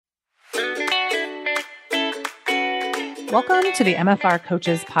Welcome to the MFR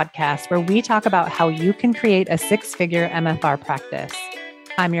Coaches podcast, where we talk about how you can create a six-figure MFR practice.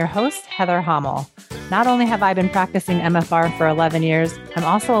 I'm your host, Heather Hommel. Not only have I been practicing MFR for 11 years, I'm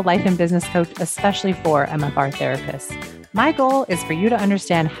also a life and business coach, especially for MFR therapists. My goal is for you to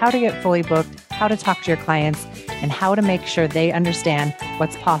understand how to get fully booked, how to talk to your clients, and how to make sure they understand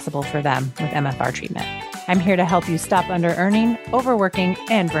what's possible for them with MFR treatment. I'm here to help you stop under-earning, overworking,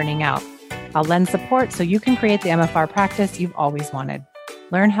 and burning out. I'll lend support so you can create the MFR practice you've always wanted.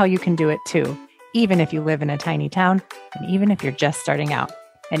 Learn how you can do it too, even if you live in a tiny town, and even if you're just starting out,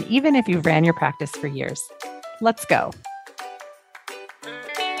 and even if you've ran your practice for years. Let's go.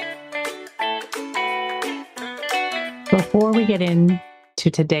 Before we get into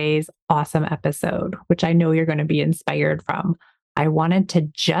today's awesome episode, which I know you're going to be inspired from, I wanted to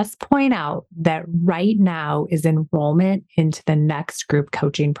just point out that right now is enrollment into the next group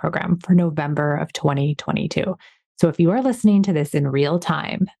coaching program for November of 2022. So if you are listening to this in real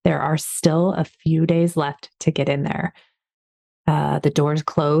time, there are still a few days left to get in there. The doors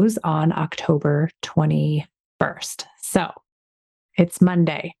close on October 21st. So it's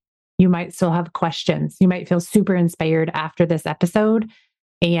Monday. You might still have questions. You might feel super inspired after this episode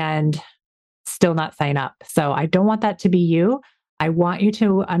and still not sign up. So I don't want that to be you. I want you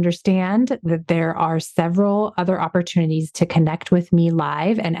to understand that there are several other opportunities to connect with me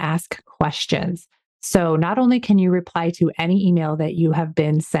live and ask questions. So not only can you reply to any email that you have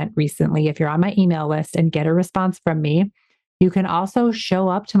been sent recently, if you're on my email list, and get a response from me, you can also show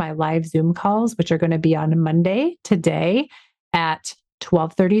up to my live Zoom calls, which are going to be on Monday today at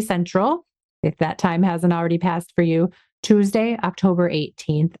 12:30 Central, if that time hasn't already passed for you, Tuesday, October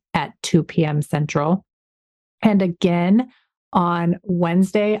 18th at 2 p.m. Central, and again, on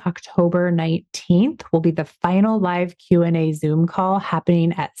Wednesday, October 19th, will be the final live Q&A Zoom call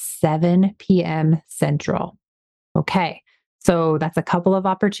happening at 7 p.m. Central. Okay, so that's a couple of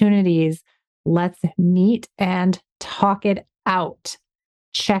opportunities. Let's meet and talk it out.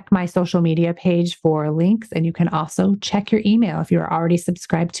 Check my social media page for links, and you can also check your email if you're already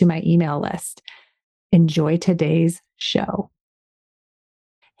subscribed to my email list. Enjoy today's show.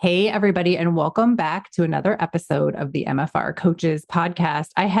 Hey, everybody, and welcome back to another episode of the MFR Coaches podcast.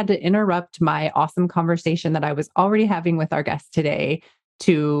 I had to interrupt my awesome conversation that I was already having with our guest today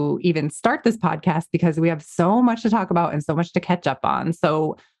to even start this podcast because we have so much to talk about and so much to catch up on.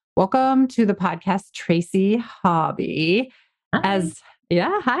 So welcome to the podcast, Tracey Hobbie. Hi.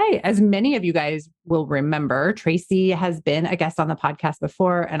 As many of you guys will remember, Tracey has been a guest on the podcast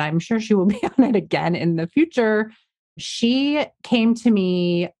before, and I'm sure she will be on it again in the future. She came to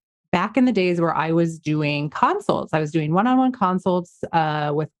me back in the days where I was doing consults. I was doing one-on-one consults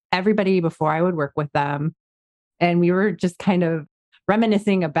with everybody before I would work with them. And we were just kind of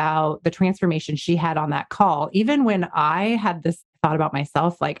reminiscing about the transformation she had on that call. Even when I had this thought about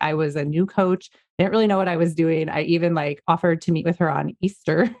myself, like I was a new coach, didn't really know what I was doing. I even offered to meet with her on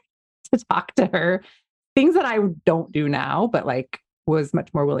Easter to talk to her. Things that I don't do now, but was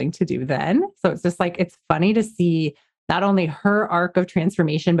much more willing to do then. So it's just it's funny to see not only her arc of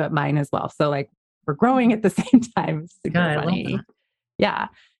transformation, but mine as well. So we're growing at the same time. Super funny. Yeah.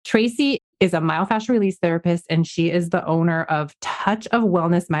 Tracey is a myofascial release therapist, and she is the owner of Touch of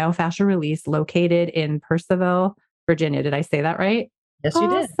Wellness Myofascial Release located in Purcellville, Virginia. Did I say that right? Yes, you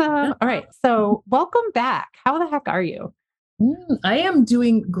did. Yeah. All right. So welcome back. How the heck are you? I am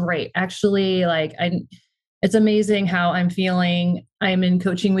doing great. Actually, it's amazing how I'm feeling. I'm in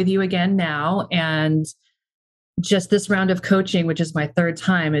coaching with you again now. And just this round of coaching, which is my third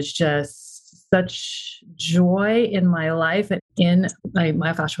time, is just such joy in my life and in my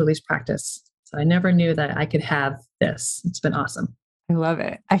myofascial release practice. So I never knew that I could have this. It's been awesome. I love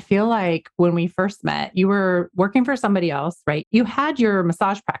it. I feel like when we first met, you were working for somebody else, right? You had your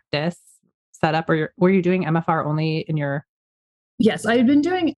massage practice set up, or were you doing MFR only in your... Yes, I had been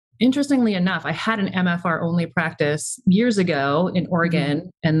doing, interestingly enough, I had an MFR only practice years ago in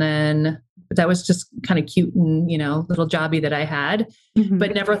Oregon. And then that was just kind of cute and, little jobby that I had,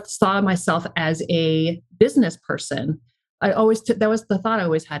 but never saw myself as a business person. That was the thought I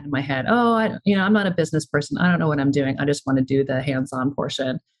always had in my head. Oh, I'm not a business person. I don't know what I'm doing. I just want to do the hands-on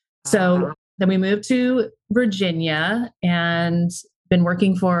portion. So then we moved to Virginia and been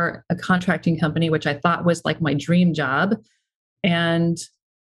working for a contracting company, which I thought was my dream job. And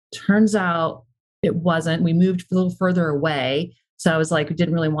turns out it wasn't. We moved a little further away. So I was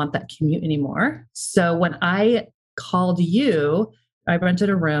didn't really want that commute anymore. So when I called you, I rented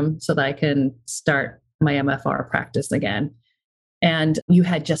a room so that I can start my MFR practice again. And you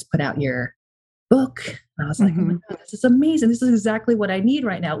had just put out your book. I was like, oh my God, this is amazing. This is exactly what I need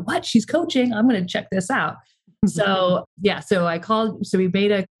right now. What? She's coaching. I'm going to check this out. So yeah, so I called, so we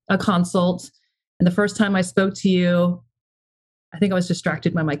made a consult. And the first time I spoke to you, I think I was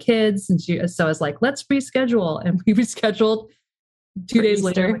distracted by my kids. So I was like, let's reschedule. And we rescheduled 2 days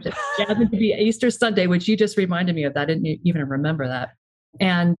later, which happened to be Easter Sunday, which you just reminded me of that. I didn't even remember that.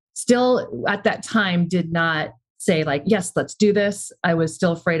 And still at that time did not say like, yes, let's do this. I was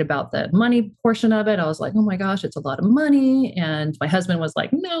still afraid about the money portion of it. I was like, oh my gosh, it's a lot of money. And my husband was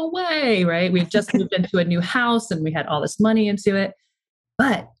like, no way, right? We've just moved into a new house and we had all this money into it.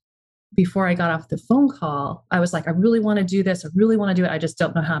 But before I got off the phone call, I was like, I really want to do this. I really want to do it. I just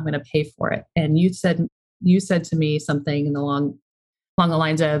don't know how I'm going to pay for it. And you said to me something along the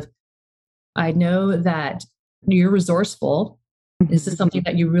lines of, I know that you're resourceful. This is something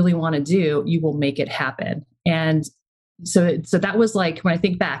that you really want to do. You will make it happen. And so that was like, when I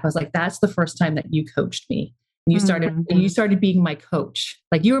think back, I was like, that's the first time that you coached me. And you started being my coach.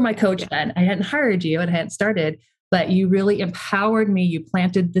 Like you were my coach then. I hadn't hired you and I hadn't started, but you really empowered me. You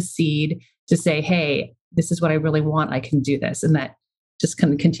planted the seed to say, hey, this is what I really want. I can do this. And that just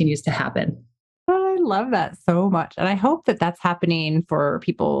kind of continues to happen. I love that so much. And I hope that that's happening for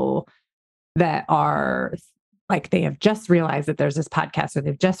people that are like, they have just realized that there's this podcast, or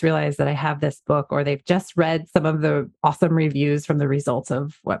they've just realized that I have this book, or they've just read some of the awesome reviews from the results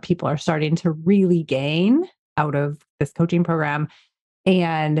of what people are starting to really gain out of this coaching program.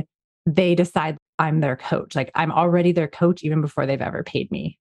 And they decide I'm their coach. Like I'm already their coach even before they've ever paid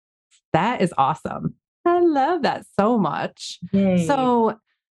me. That is awesome. I love that so much. Yay. So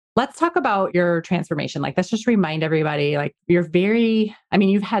let's talk about your transformation. Like, let's just remind everybody, like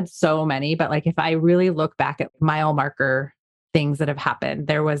you've had so many, but like, if I really look back at mile marker things that have happened,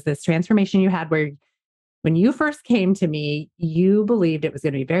 there was this transformation you had where when you first came to me, you believed it was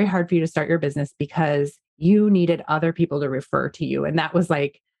going to be very hard for you to start your business because you needed other people to refer to you. And that was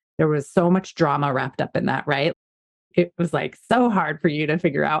like, there was so much drama wrapped up in that, right? It was like so hard for you to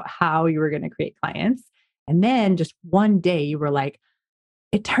figure out how you were going to create clients. And then just one day you were like,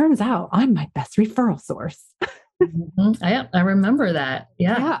 it turns out I'm my best referral source. I remember that.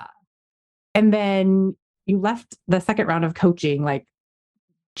 Yeah. And then you left the second round of coaching, like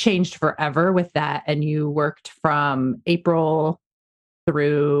changed forever with that. And you worked from April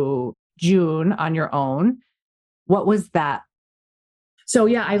through June on your own. What was that? So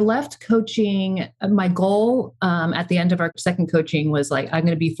yeah, I left coaching. My goal at the end of our second coaching was like, I'm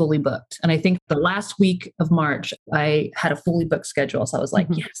going to be fully booked. And I think the last week of March, I had a fully booked schedule. So I was like,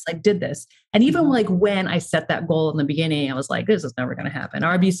 yes, I did this. And even like when I set that goal in the beginning, I was like, this is never going to happen. Or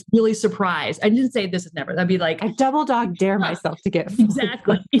I'd be really surprised. I didn't say this is never. I'd be like, I double dog dare myself to get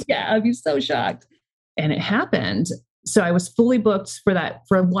exactly. Yeah, I'd be so shocked. And it happened. So I was fully booked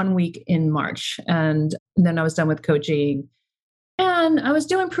for 1 week in March. And then I was done with coaching. And I was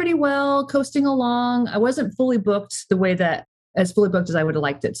doing pretty well, coasting along. I wasn't fully booked as fully booked as I would have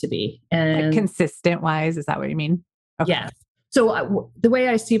liked it to be. And like consistent wise, is that what you mean? Okay. Yes. So the way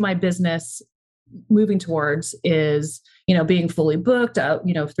I see my business moving towards is, being fully booked out,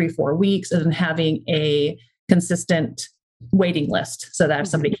 3-4 weeks, and then having a consistent waiting list so that if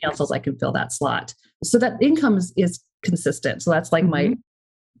somebody cancels, I can fill that slot. So that income is consistent. So that's like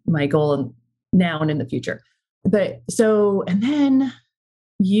my goal now and in the future. And then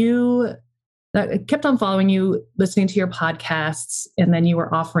I kept on following you, listening to your podcasts, and then you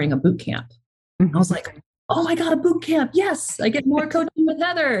were offering a boot camp. I was like, oh my God, a boot camp. Yes, I get more coaching with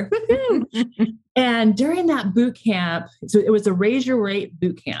Heather. And during that boot camp, so it was a Raise Your Rate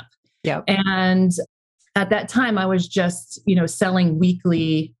boot camp. Yep. And at that time I was just, selling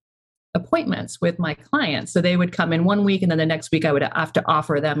weekly appointments with my clients. So they would come in 1 week and then the next week I would have to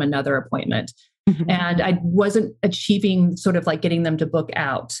offer them another appointment. And I wasn't achieving sort of like getting them to book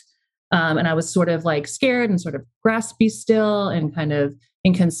out. And I was sort of like scared and sort of graspy still and kind of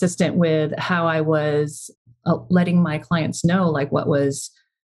inconsistent with how I was letting my clients know like what was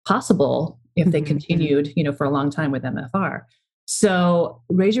possible if they continued, for a long time with MFR. So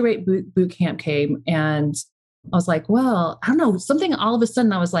Raise Your Rate boot camp came and I was like, well, I don't know, something all of a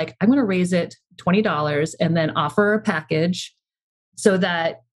sudden I was like, I'm going to raise it $20 and then offer a package so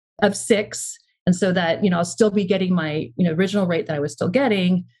that of 6. And so that, I'll still be getting my, original rate that I was still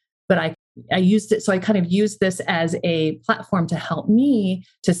getting, but I used it. So I kind of used this as a platform to help me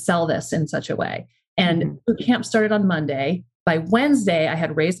to sell this in such a way. And boot camp started on Monday. By Wednesday, I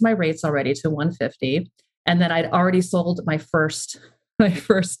had raised my rates already to $150. And then I'd already sold my first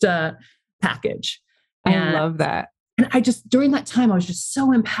package. I love that. And during that time, I was just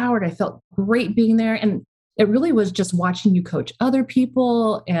so empowered. I felt great being there. And it really was just watching you coach other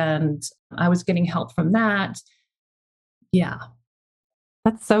people. And I was getting help from that. Yeah.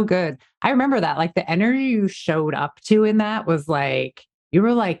 That's so good. I remember that, like the energy you showed up to in that was like, you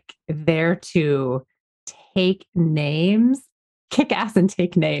were like there to take names, kick ass and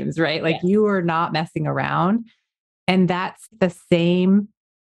take names, right? Like Yes. you were not messing around. And that's the same.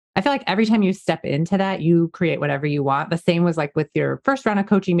 I feel like every time you step into that, you create whatever you want. The same was like with your first round of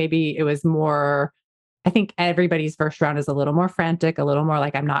coaching. Maybe it was more, I think everybody's first round is a little more frantic, a little more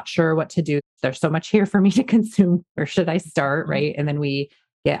like, I'm not sure what to do. There's so much here for me to consume. Where should I start? Mhm. Right. And then we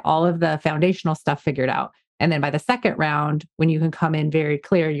get all of the foundational stuff figured out. And then by the second round, when you can come in very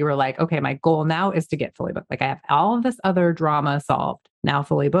clear, you were like, okay, my goal now is to get fully booked. Like I have all of this other drama solved, now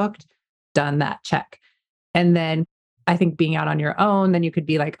fully booked, done that, check. And then I think being out on your own, then you could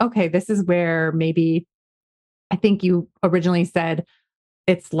be like, okay, this is where maybe I think you originally said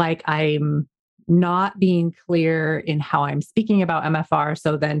it's like I'm not being clear in how I'm speaking about MFR.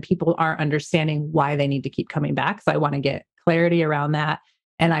 So then people aren't understanding why they need to keep coming back. So I want to get clarity around that.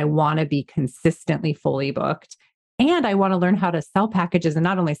 And I want to be consistently fully booked. And I want to learn how to sell packages and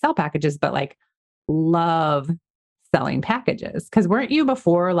not only sell packages, but like love selling packages. Cause weren't you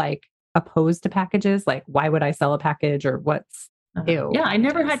before like opposed to packages? Like, why would I sell a package or what's ew Yeah, I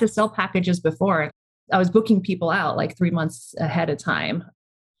never had packages? to sell packages before. I was booking people out like 3 months ahead of time.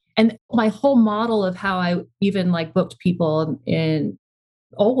 And my whole model of how I even like booked people in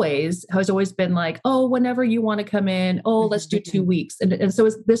always has always been like, oh, whenever you want to come in, oh, let's do 2 weeks. And so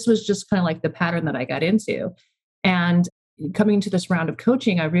this was just kind of like the pattern that I got into. And coming to this round of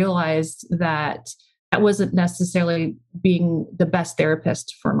coaching, I realized that that wasn't necessarily being the best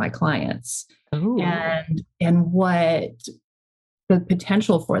therapist for my clients Oh, and what the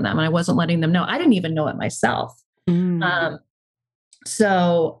potential for them. And I wasn't letting them know. I didn't even know it myself. mm, Um,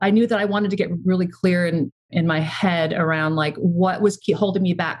 so I knew that I wanted to get really clear in my head around like what was holding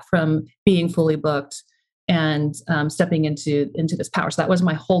me back from being fully booked and stepping into this power. So that was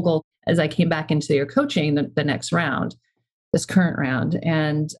my whole goal as I came back into your coaching the next round, this current round.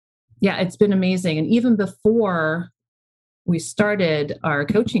 And yeah, it's been amazing. And even before we started our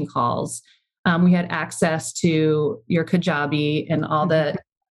coaching calls, we had access to your Kajabi and all the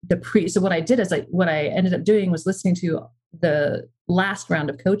pre. So what I did is what I ended up doing was listening to the last round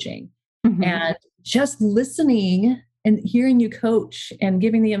of coaching mhm. and just listening and hearing you coach and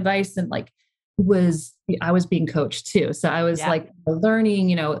giving the advice and like was I was being coached too. So I was Yeah. like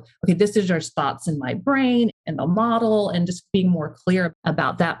learning, okay, this is your thoughts in my brain and the model and just being more clear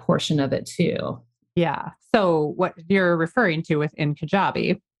about that portion of it too. Yeah. So what you're referring to within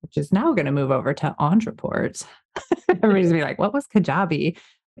Kajabi, which is now going to move over to Ontraport. Everybody's gonna be like, what was Kajabi?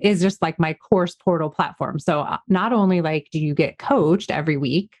 Is just like my course portal platform. So not only like do you get coached every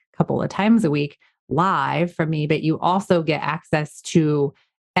week, a couple of times a week live from me, but you also get access to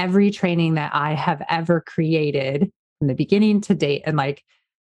every training that I have ever created from the beginning to date. And like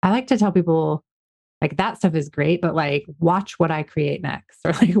I like to tell people like that stuff is great, but like watch what I create next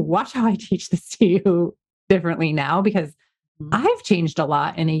or like watch how I teach this to you differently now because Mhm. I've changed a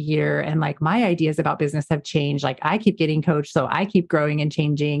lot in a year and like my ideas about business have changed. Like I keep getting coached, so I keep growing and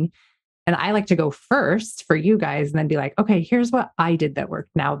changing. And I like to go first for you guys and then be like, okay, here's what I did that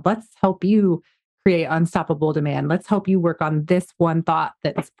worked. Now let's help you create unstoppable demand. Let's help you work on this one thought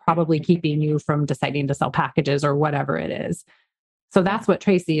that's probably keeping you from deciding to sell packages or whatever it is. So Yeah. that's what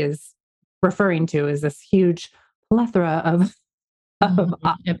Tracy is referring to is this huge plethora of, uh, Of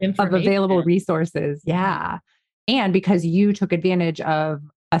of available information. resources. Yeah. And because you took advantage of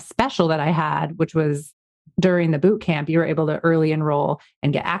a special that I had, which was during the boot camp, you were able to early enroll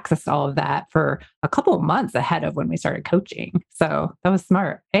and get access to all of that for a couple of months ahead of when we started coaching. So that was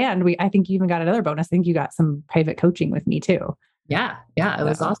smart. And I think you even got another bonus. I think you got some private coaching with me too. Yeah. Yeah. It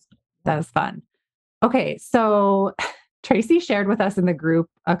was So awesome. that was fun. Okay. So Tracy shared with us in the group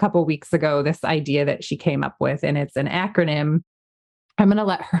a couple weeks ago this idea that she came up with, and it's an acronym. I'm going to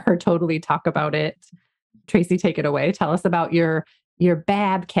let her totally talk about it. Tracy, take it away. Tell us about your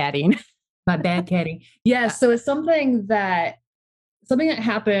bad catting. My bad caddy. Yes. So it's something that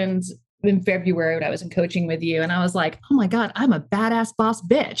happened in February when I was in coaching with you. And I was like, oh my God, I'm a badass boss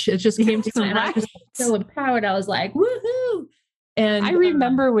bitch. It just came to Yes, me and I was right. just so empowered. I was like, woohoo. I And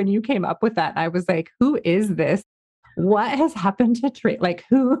remember when you came up with that. I was like, "Who is this? What has happened to Tracy? Like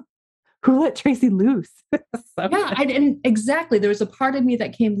who let Tracy loose?" So yeah, good. and exactly. There was a part of me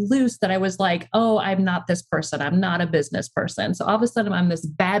that came loose that I was like, oh, I'm not this person. I'm not a business person. So all of a sudden I'm this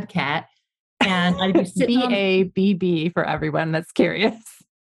bad cat and I'd be sitting on. BABB for everyone that's curious.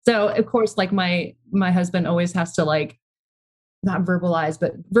 So of course, like my husband always has to like not verbalize,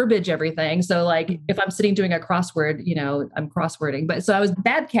 but verbiage everything. So like Mhm. if I'm sitting doing a crossword, I'm crosswording. But so I was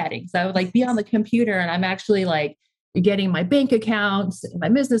bad catting. So I would like be on the computer and I'm actually like getting my bank accounts, my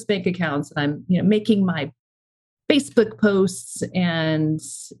business bank accounts, and I'm, making my Facebook posts and,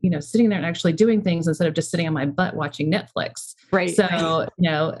 sitting there and actually doing things instead of just sitting on my butt watching Netflix. Right. So,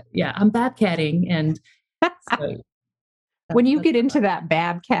 yeah, I'm babcatting. And so when you get into that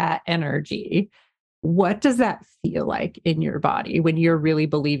babcat energy, what does that feel like in your body when you're really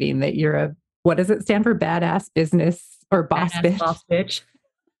believing that you're what does it stand for? Badass business or boss badass bitch? boss bitch.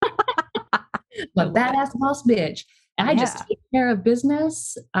 But badass boss bitch. I just take care of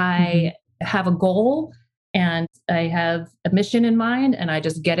business. I have a goal and I have a mission in mind and I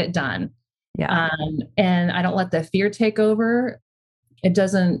just get it done. Yeah. And I don't let the fear take over.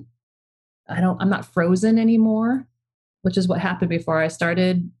 I'm not frozen anymore, which is what happened before I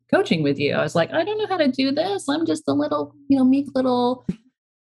started coaching with you. I was like, I don't know how to do this. I'm just a little, meek little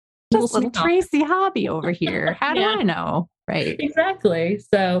Tracey Hobbie over here. How do I know? Right. Exactly.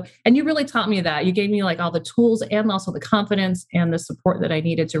 So, and you really taught me that. You gave me like all the tools and also the confidence and the support that I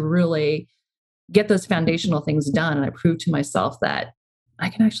needed to really get those foundational things done. And I proved to myself that I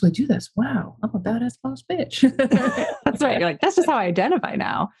can actually do this. Wow. I'm a badass boss bitch. That's right. You're like, that's just how I identify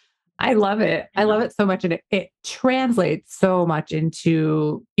now. I love it. I love it so much. And it translates so much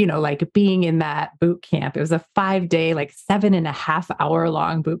into, like being in that boot camp. It was a 5-day, like 7.5 hour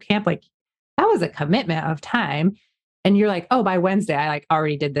long boot camp. Like that was a commitment of time. And you're like, oh, by Wednesday, I like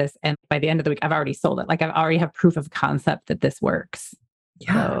already did this. And by the end of the week, I've already sold it. Like I've already have proof of concept that this works.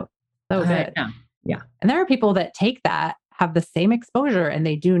 Yeah. So good. Yeah. And there are people that take that, have the same exposure and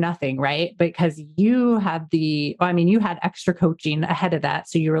they do nothing, right? Because you had you had extra coaching ahead of that.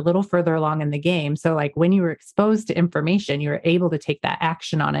 So you were a little further along in the game. So like when you were exposed to information, you were able to take that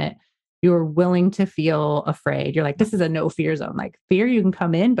action on it. You were willing to feel afraid. You're like, this is a no fear zone. Like fear, you can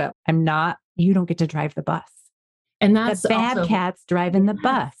come in, but you don't get to drive the bus. And that's the bad cat's driving the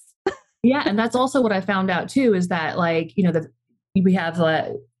bus. Yeah. And that's also what I found out too, is that like,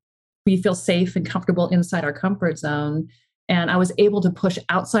 we feel safe and comfortable inside our comfort zone. And I was able to push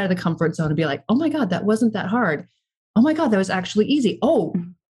outside of the comfort zone and be like, oh my God, that wasn't that hard. Oh my God, that was actually easy. Oh,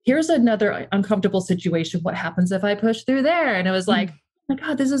 here's another uncomfortable situation. What happens if I push through there? And it was like, oh my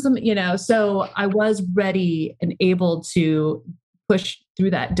God, this is, so I was ready and able to push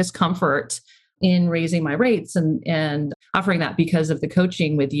through that discomfort in raising my rates and offering that because of the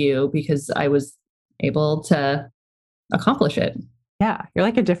coaching with you, because I was able to accomplish it. Yeah, you're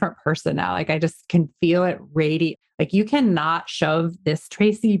like a different person now. Like I just can feel it radiate. Like you cannot shove this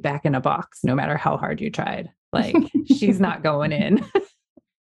Tracey back in a box, no matter how hard you tried. Like she's not going in.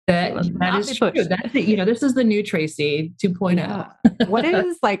 That is true. That's it. This is the new Tracey 2.0. Yeah.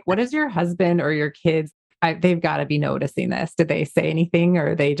 What is your husband or your kids? They've got to be noticing this. Did they say anything,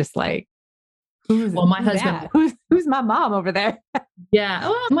 or are they just like, my husband, who's my mom over there? Yeah.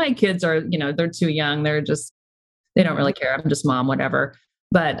 Well, my kids are, they're too young. They don't really care. I'm just mom, whatever.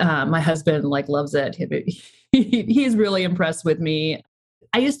 But my husband loves it. He's really impressed with me.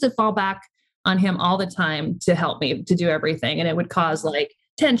 I used to fall back on him all the time to help me to do everything. And it would cause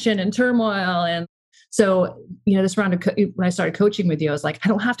tension and turmoil. And so, this round of when I started coaching with you, I was like, I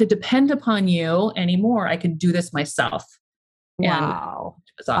don't have to depend upon you anymore. I can do this myself. Wow.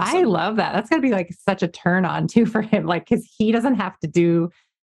 It was awesome. I love that. That's going to be such a turn on too for him. Cause he doesn't have to do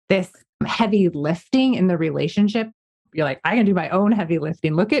this heavy lifting in the relationship. You're like, I can do my own heavy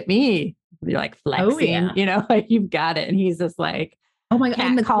lifting. Look at me. You're like flexing, you've got it. And he's just like, oh my God,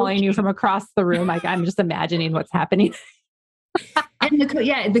 and calling you from across the room. I'm just imagining what's happening. And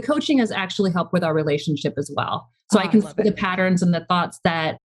the coaching has actually helped with our relationship as well. So I can see the patterns and the thoughts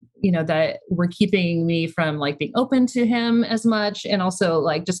that, that were keeping me from being open to him as much. And also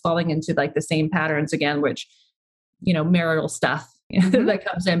just falling into the same patterns again, which, marital stuff that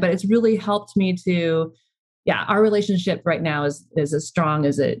comes in, but it's really helped me to, our relationship right now is as strong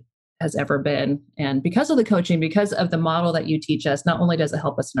as it has ever been. And because of the coaching, because of the model that you teach us, not only does it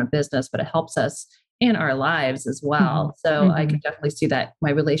help us in our business, but it helps us in our lives as well. So I can definitely see that my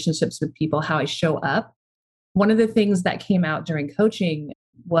relationships with people, how I show up. One of the things that came out during coaching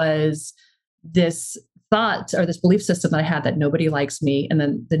was this thought or this belief system that I had that nobody likes me. And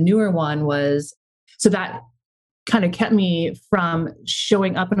then the newer one was, so that kind of kept me from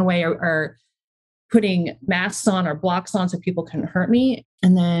showing up in a way or putting masks on or blocks on so people couldn't hurt me.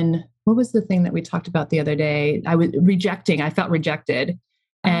 And then what was the thing that we talked about the other day? I felt rejected.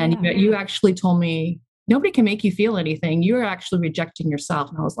 And you actually told me, nobody can make you feel anything. You're actually rejecting yourself.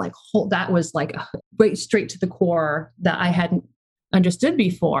 And I was like, that was right straight to the core that I hadn't understood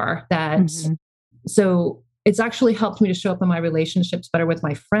before. So it's actually helped me to show up in my relationships better with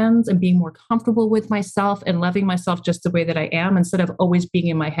my friends and being more comfortable with myself and loving myself just the way that I am, instead of always being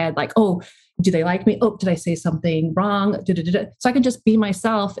in my head like, oh, do they like me? Oh, did I say something wrong? So I can just be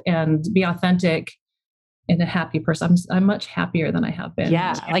myself and be authentic and a happy person. I'm much happier than I have been.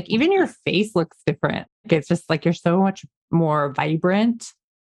 Yeah. Like even your face looks different. It's just like you're so much more vibrant.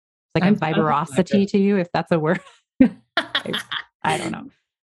 Like a vibrosity to you, if that's a word. I don't know.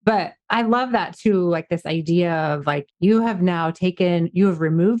 But I love that too. Like this idea of like, you have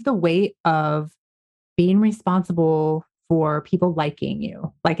removed the weight of being responsible for people liking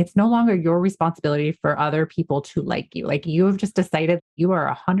you. Like it's no longer your responsibility for other people to like you. Like you have just decided you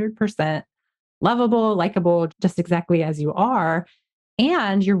are 100% lovable, likable, just exactly as you are.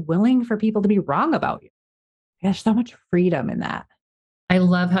 And you're willing for people to be wrong about you. There's so much freedom in that. I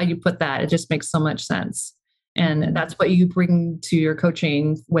love how you put that. It just makes so much sense. And that's what you bring to your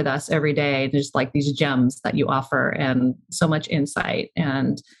coaching with us every day. There's like these gems that you offer and so much insight.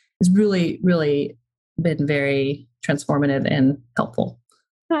 And it's really, really been very transformative and helpful.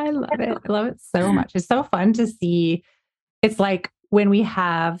 I love it. I love it so much. It's so fun to see. It's like when we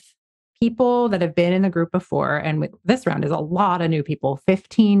have people that have been in the group before, and with this round is a lot of new people,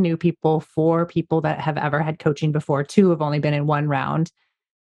 15 new people, 4 people that have ever had coaching before, 2 have only been in one round,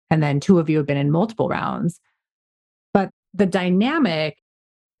 and then 2 of you have been in multiple rounds. But the dynamic,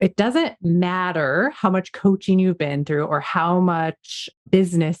 it doesn't matter how much coaching you've been through or how much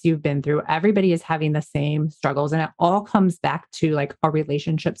business you've been through. Everybody is having the same struggles. And it all comes back to like our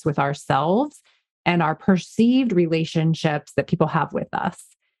relationships with ourselves and our perceived relationships that people have with us.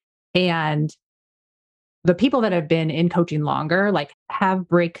 And the people that have been in coaching longer, like have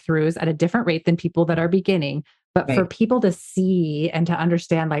breakthroughs at a different rate than people that are beginning. But for people to see and to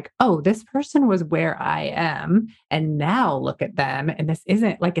understand like, oh, this person was where I am and now look at them. And this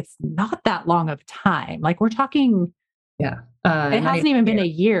isn't like, it's not that long of time. Like we're talking. Yeah. It hasn't even been a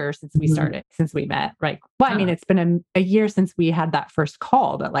year since we started, since we met. Right. Well, I mean, it's been a year since we had that first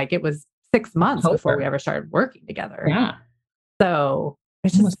call, but like it was 6 months before we ever started working together. Yeah. So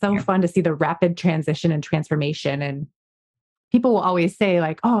it's just so fun to see the rapid transition and transformation. And people will always say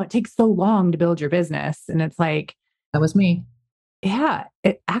like, oh, it takes so long to build your business. And it's like, that was me. Yeah,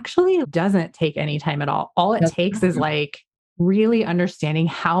 it actually doesn't take any time at all. All it takes is like really understanding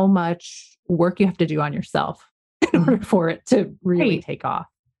how much work you have to do on yourself in order for it to really take off.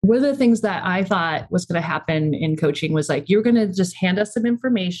 One of the things that I thought was going to happen in coaching was like, you're going to just hand us some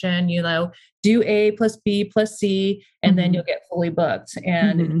information, do A plus B plus C, and then you'll get fully booked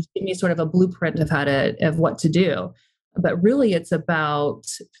and give me sort of a blueprint of what to do. But really it's about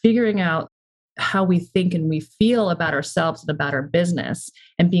figuring out how we think and we feel about ourselves and about our business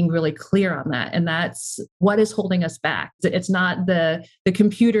and being really clear on that. And that's what is holding us back. It's not the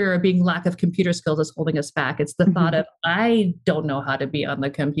computer or being lack of computer skills is holding us back. It's the thought of, I don't know how to be on the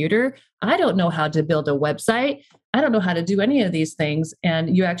computer. I don't know how to build a website. I don't know how to do any of these things.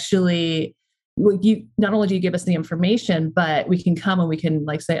 And you actually, not only do you give us the information, but we can come and we can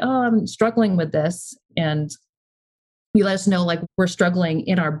like say, oh, I'm struggling with this. And you let us know like we're struggling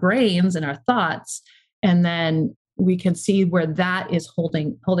in our brains and our thoughts. And then we can see where that is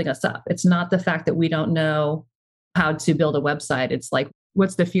holding us up. It's not the fact that we don't know how to build a website. It's like,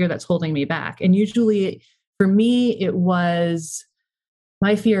 what's the fear that's holding me back? And usually for me, it was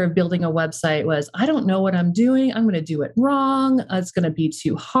my fear of building a website was, I don't know what I'm doing. I'm going to do it wrong. It's going to be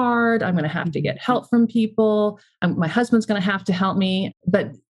too hard. I'm going to have to get help from people. My husband's going to have to help me.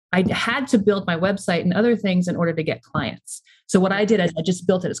 But I had to build my website and other things in order to get clients. So what I did is I just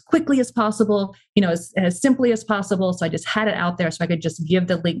built it as quickly as possible, as simply as possible. So I just had it out there so I could just give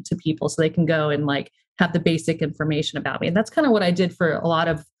the link to people so they can go and like have the basic information about me. And that's kind of what I did for a lot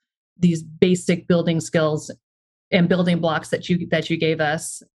of these basic building skills and building blocks that you gave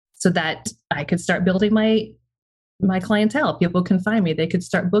us so that I could start building my clientele. People can find me. They could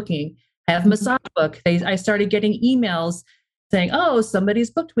start booking. I have massage book. I started getting emails saying, oh, somebody's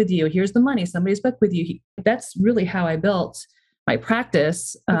booked with you. Here's the money. Somebody's booked with you. That's really how I built my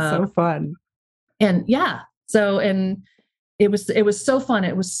practice. It's so fun. And it was so fun.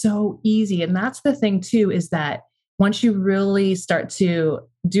 It was so easy. And that's the thing too, is that once you really start to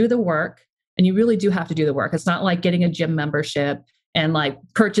do the work, and you really do have to do the work. It's not like getting a gym membership and like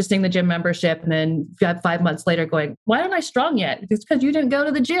purchasing the gym membership and then 5 months later going, why aren't I strong yet? It's because you didn't go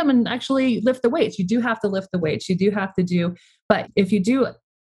to the gym and actually lift the weights. You do have to lift the weights. You do have to do, but if you do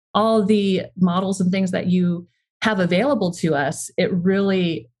all the models and things that you have available to us, it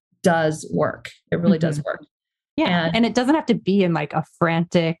really does work. It really does work. Yeah. And it doesn't have to be in like a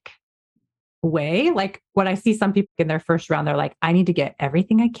frantic way. Like when I see some people in their first round, they're like, I need to get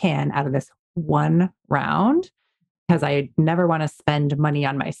everything I can out of this one round because I never want to spend money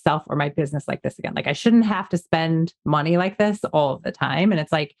on myself or my business like this again. Like I shouldn't have to spend money like this all of the time. And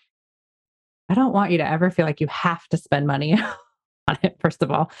it's like, I don't want you to ever feel like you have to spend money on it, first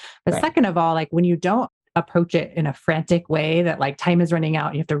of all. But Right. second of all, like when you don't approach it in a frantic way that like time is running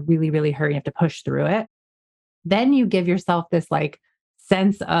out, you have to really, really hurry, you have to push through it. Then you give yourself this like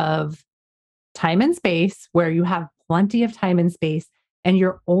sense of time and space where you have plenty of time and space, and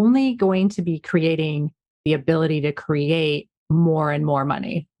you're only going to be creating the ability to create more and more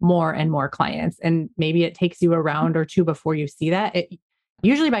money, more and more clients. And maybe it takes you a round or two before you see that.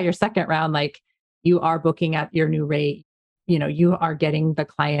 Usually by your second round, like you are booking at your new rate, you are getting the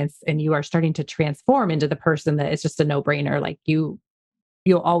clients and you are starting to transform into the person that is just a no-brainer. Like you'll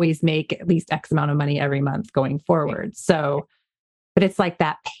always make at least X amount of money every month going forward. So, but it's like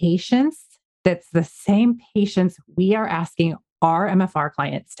that patience, that's the same patience we are asking our MFR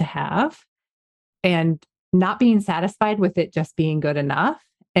clients to have, and not being satisfied with it just being good enough,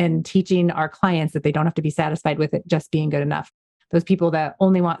 and teaching our clients that they don't have to be satisfied with it just being good enough. Those people that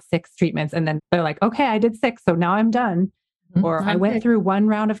only want 6 treatments and then they're like, okay, I did 6, so now I'm done. Or I went Okay. through 1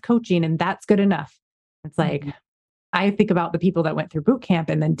 round of coaching and that's good enough. It's like, Mhm. I think about the people that went through boot camp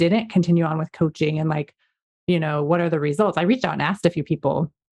and then didn't continue on with coaching and like, what are the results? I reached out and asked a few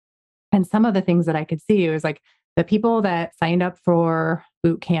people, and some of the things that I could see was like the people that signed up for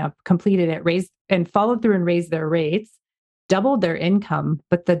boot camp, completed it, raised and followed through and raised their rates, doubled their income,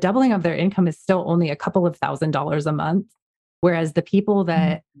 but the doubling of their income is still only a couple of $1,000s a month. Whereas the people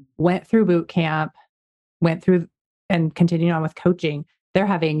that Mhm. went through boot camp, went through and continued on with coaching, they're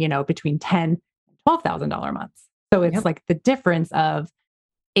having, between $10,000 and $12,000 months. So it's Yep. like the difference of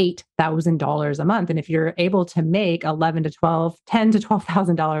 $8,000 a month. And if you're able to make 11 to 12, 10 to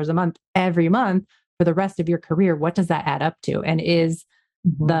 $12,000 a month every month for the rest of your career, what does that add up to? And is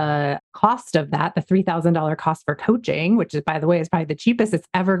Mhm. the cost of that, the $3,000 cost for coaching, which is, by the way, is probably the cheapest it's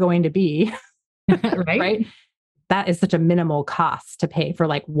ever going to be, Right? right? That is such a minimal cost to pay for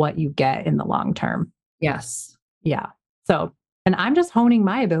like what you get in the long term. Yes. Yeah. So, and I'm just honing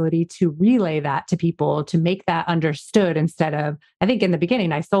my ability to relay that to people to make that understood instead of, I think in the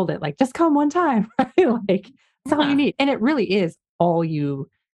beginning, I sold it like, just come one time, right? Like, that's all you Yeah. need. And it really is all you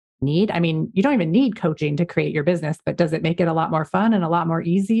need. I mean, you don't even need coaching to create your business, but does it make it a lot more fun and a lot more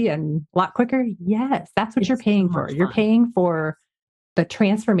easy and a lot quicker? Yes. That's what you're It's so paying for. much You're fun. paying for the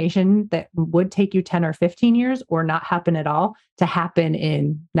transformation that would take you 10 or 15 years or not happen at all to happen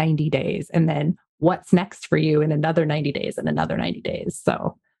in 90 days. And then what's next for you in another 90 days and another 90 days.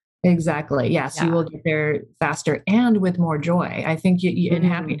 So, Exactly. Yes, you yeah. will get there faster and with more joy. I think and Mm,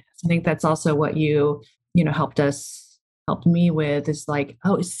 happiness. I think that's also what helped me with is like,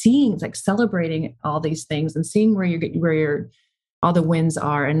 oh, seeing, like celebrating all these things and seeing where your all the wins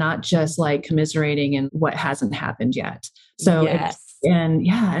are and not just like commiserating and what hasn't happened yet. So it's, yes. and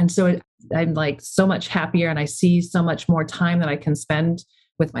yeah, and so I'm like so much happier and I see so much more time that I can spend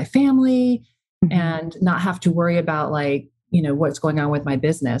with my family Mhm. and not have to worry about like, what's going on with my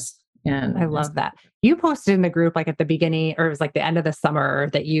business. I And love that. You posted in the group like at the beginning, or it was like the end of the summer,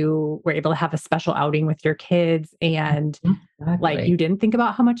 that you were able to have a special outing with your kids, and like exactly. you didn't think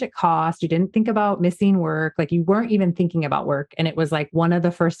about how much it cost. You didn't think about missing work. Like you weren't even thinking about work. And it was like one of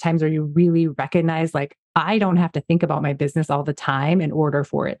the first times where you really recognized, like, I don't have to think about my business all the time in order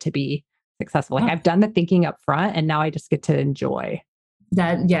for it to be successful. Like Yeah. I've done the thinking up front and now I just get to enjoy.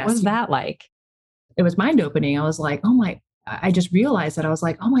 That, What yes, was that like? it was mind opening. I was like, oh my, I just realized that I was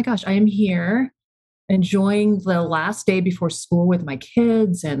like, oh my gosh, I am here enjoying the last day before school with my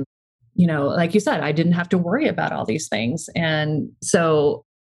kids. And, like you said, I didn't have to worry about all these things. And so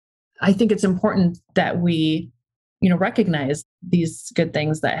I think it's important that we, recognize these good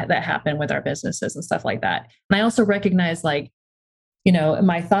things that happen with our businesses and stuff like that. And I also recognize like,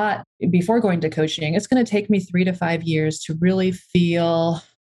 my thought before going to coaching, it's going to take me 3 to 5 years to really feel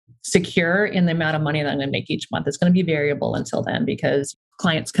secure in the amount of money that I'm going to make each month. It's going to be variable until then because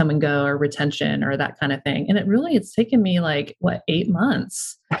clients come and go or retention or that kind of thing. And it's taken me like what, 8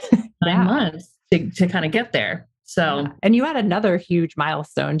 months, nine Yeah. months to kind of get there. Yeah. So, And you had another huge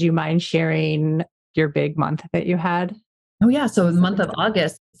milestone. Do you mind sharing your big month that you had? oh yeah. So the month of Specifics?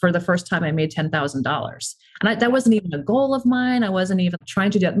 August, for the first time, I made $10,000. And that wasn't even a goal of mine. I wasn't even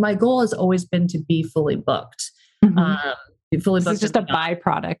trying to do it. My goal has always been to be fully booked. Um, Mhm. be fully This is booked just and a beyond.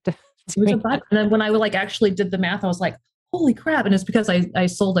 byproduct of It was a doing bug. it. And then when I like actually did the math, I was like, holy crap. And it's because I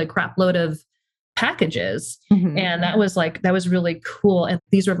sold a crap load of packages. Mhm. And that was really cool. And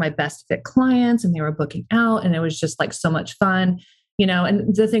these were my best fit clients and they were booking out. And it was just like so much fun.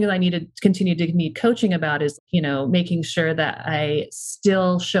 and the thing that I need to continue to need coaching about is, making sure that I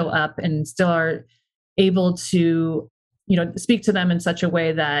still show up and still are able to, speak to them in such a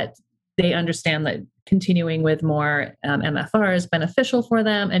way that they understand that continuing with more MFR is beneficial for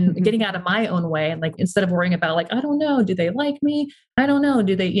them, and getting out of my own way. And like, instead of worrying about like, I don't know, do they like me? I don't know.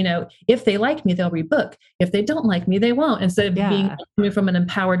 Do they, if they like me, they'll rebook. If they don't like me, they won't. Instead of being coming from an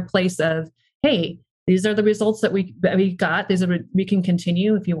empowered place of, hey, these are the results that we got. We can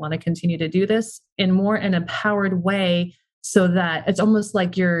continue if you want to continue to do this in more an empowered way, so that it's almost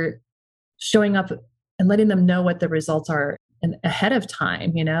like you're showing up and letting them know what the results are ahead of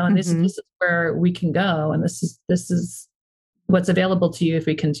time, and this is where we can go. And this is what's available to you if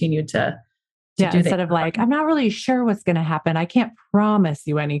we continue to do instead of like, I'm not really sure what's going to happen. I can't promise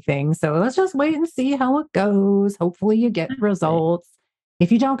you anything. So let's just wait and see how it goes. Hopefully you get results.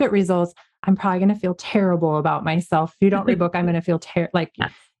 If you don't get results, I'm probably going to feel terrible about myself. If you don't rebook, I'm going to feel like,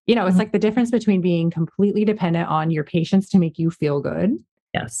 it's like the difference between being completely dependent on your patients to make you feel good.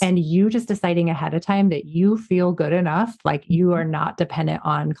 Yes. And you just deciding ahead of time that you feel good enough, like you are not dependent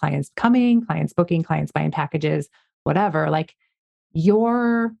on clients coming, clients booking, clients buying packages, whatever. Like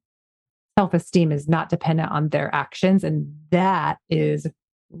your self-esteem is not dependent on their actions. And that is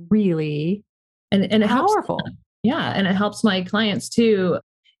really and it powerful. Helps, and it helps my clients too.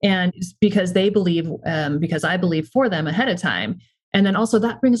 And it's because they believe, because I believe for them ahead of time. And then also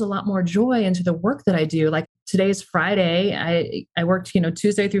that brings a lot more joy into the work that I do. Like today's Friday, I worked,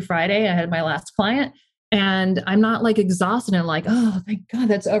 Tuesday through Friday. I had my last client, and I'm not like exhausted and like, oh, thank God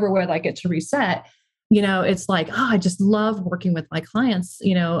that's over with. I get to reset. It's like, oh, I just love working with my clients,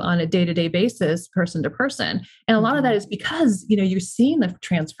 on a day-to-day basis, person to person. And a lot of that is because, you're seeing the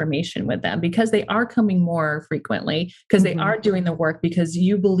transformation with them, because they are coming more frequently, because they are doing the work, because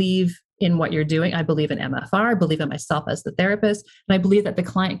you believe in what you're doing. I believe in MFR. I believe in myself as the therapist. And I believe that the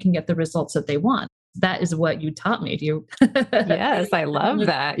client can get the results that they want. That is what you taught me. Yes, I love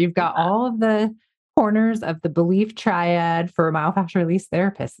that. You've got all of the corners of the belief triad for myofascial release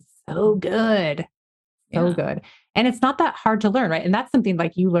therapists. It's so good. So good. And it's not that hard to learn, right? And that's something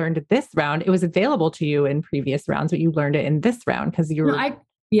like you learned this round. It was available to you in previous rounds, but you learned it in this round because you were.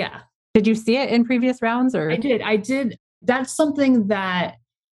 Did you see it in previous rounds or? I did. That's something that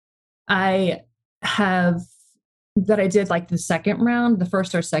I did like the second round, the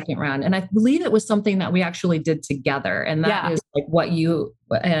first or second round. And I believe it was something that we actually did together. And that is like what you,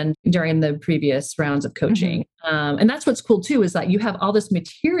 and during the previous rounds of coaching. And that's what's cool too, is that you have all this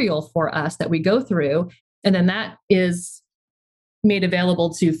material for us that we go through. And then that is made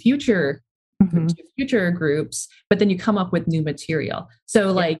available to future groups, but then you come up with new material.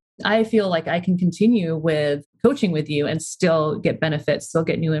 So like, I feel like I can continue with coaching with you and still get benefits, still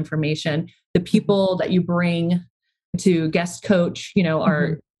get new information. The people that you bring to guest coach,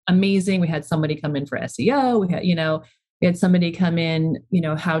 are amazing. We had somebody come in for SEO. We had somebody come in,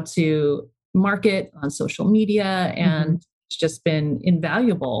 how to market on social media, and it's just been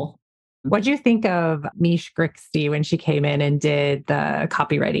invaluable. What do you think of Mish Grixty when she came in and did the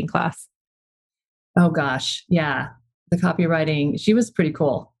copywriting class? Oh gosh. Yeah. The copywriting, she was pretty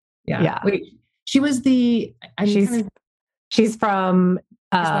cool. Yeah. Wait, she was she's from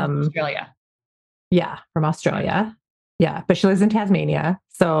Australia. Yeah. From Australia. Yeah. But she lives in Tasmania.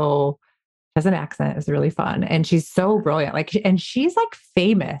 So she has an accent. It's really fun. And she's so brilliant. Like, and she's like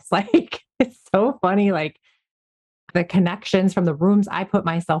famous. Like, it's so funny. Like the connections from the rooms I put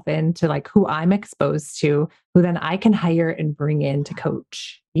myself in to like who I'm exposed to, who then I can hire and bring in to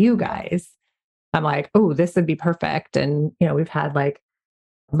coach you guys. I'm like, oh, this would be perfect. And, we've had like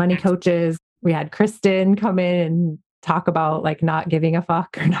money coaches. We had Kristen come in and talk about like not giving a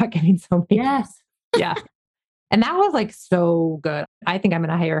fuck or not giving so many. Yes. Yeah. And that was like so good. I think I'm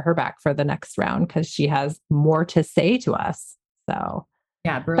going to hire her back for the next round because she has more to say to us. So,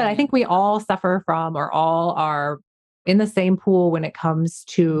 yeah. Brilliant. But I think we all suffer from, or all are in the same pool when it comes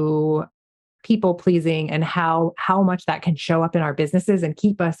to people pleasing and how much that can show up in our businesses and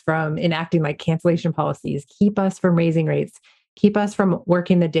keep us from enacting like cancellation policies, keep us from raising rates, keep us from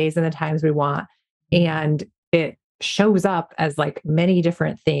working the days and the times we want. And it shows up as like many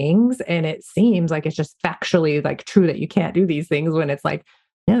different things. And it seems like it's just factually like true that you can't do these things, when it's like,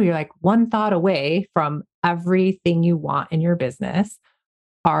 no, you're like one thought away from everything you want in your business.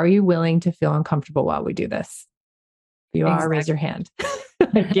 Are you willing to feel uncomfortable while we do this? If you are, raise your hand.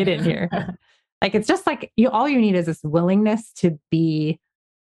 Get in here. Like, it's just like all you need is this willingness to be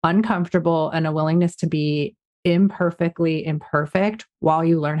uncomfortable and a willingness to be imperfectly imperfect while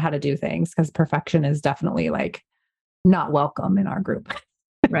you learn how to do things. Because perfection is definitely like not welcome in our group.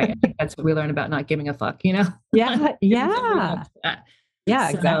 Right. I think that's what we learn about not giving a fuck, Yeah. Yeah. Yeah,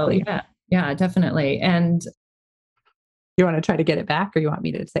 So exactly. yeah, definitely. And You want to try to get it back or you want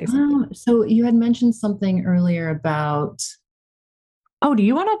me to say something? so you had mentioned something earlier about, Oh, do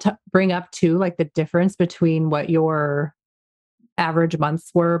you want to bring up too, like the difference between what your average months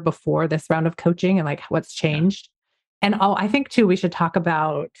were before this round of coaching and like what's yeah, changed? And I think too, we should talk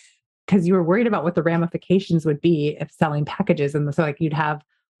about because you were worried about what the ramifications would be if selling packages. And so, like, you'd have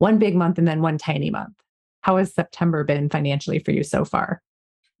one big month and then one tiny month. How has September been financially for you so far?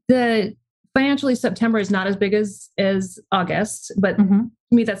 the financially September is not as big as August, but to Hmm.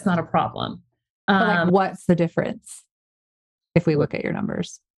 me that's not a problem. But like, Um, what's the difference if we look at your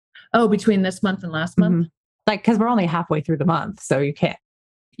numbers? oh, between this month and last month? Hmm. Like, because we're only halfway through the month, so you can't.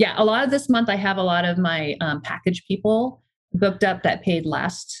 Yeah, a lot of this month I have a lot of my package people booked up Mhm. that paid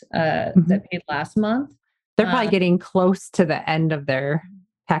last month. They're probably Uh, getting close to the end of their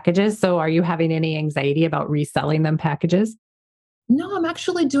packages. So, are you having any anxiety about reselling them packages? no, I'm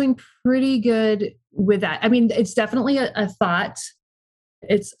actually doing pretty good with that. I mean, it's definitely a thought.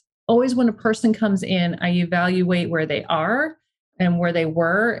 It's always when a person comes in, I evaluate where they are and where they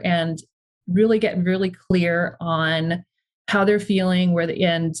were, and really get really clear on how they're feeling, where the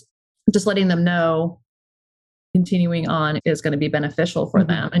end, just letting them know continuing on is going to be beneficial for Mhm.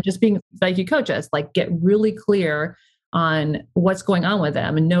 them. And just being like you coach us, like get really clear on what's going on with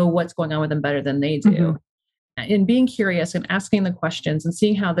them and know what's going on with them better than they do. Mhm. And being curious and asking the questions and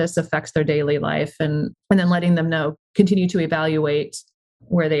seeing how this affects their daily life, and then letting them know, continue to evaluate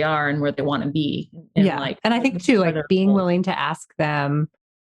where they are and where they want to be, and Yeah. like And I think too, where like their being goals. willing to ask them,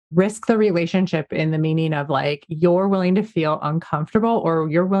 risk the relationship in the meaning of like, you're willing to feel uncomfortable or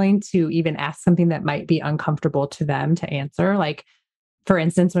you're willing to even ask something that might be uncomfortable to them to answer. Like, for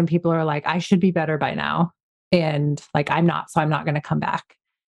instance, when people are like, I should be better by now. And like, I'm not, so I'm not going to come back.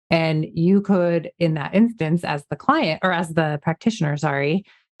 And you could, in that instance, as the client or as the practitioner, sorry,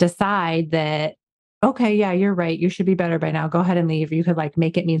 decide that, okay, yeah, you're right. You should be better by now. Go ahead and leave. You could like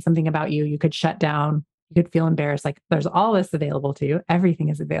make it mean something about you. You could shut down. You could feel embarrassed. Like there's all this available to you. Everything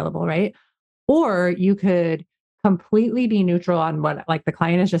is available, right? Or you could completely be neutral on what, like the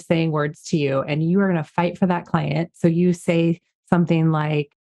client is just saying words to you and you are going to fight for that client. So you say something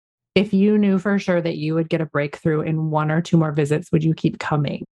like, if you knew for sure that you would get a breakthrough in one or two more visits, would you keep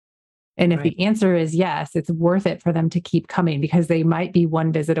coming? And if Right. the answer is yes, it's worth it for them to keep coming because they might be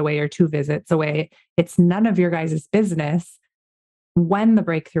one visit away or two visits away. It's none of your guys' business when the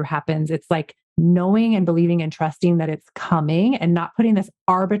breakthrough happens. It's like knowing and believing and trusting that it's coming and not putting this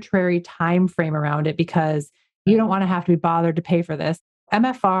arbitrary time frame around it because you don't Right. want to have to be bothered to pay for this.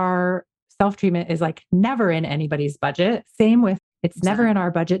 MFR self treatment is like never in anybody's budget. Same with it's never in Exactly.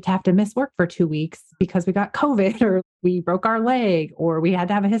 our budget to have to miss work for 2 weeks because we got COVID or we broke our leg or we had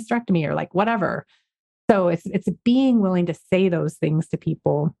to have a hysterectomy or like whatever. So it's being willing to say those things to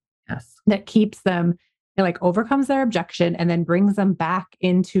people Yes. that keeps them, it like overcomes their objection and then brings them back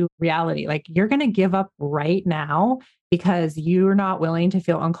into reality. Like you're going to give up right now because you're not willing to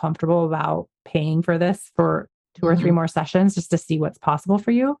feel uncomfortable about paying for this for two or three Mhm. more sessions just to see what's possible for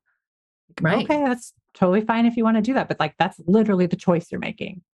you. Like, Right. okay, that's totally fine if you want to do that. But like that's literally the choice you're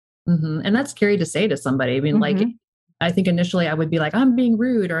making. And that's scary to say to somebody. I mean, like, Hmm. I think initially I would be like, I'm being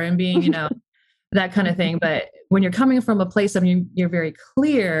rude or I'm being, that kind of thing. But when you're coming from a place of you're very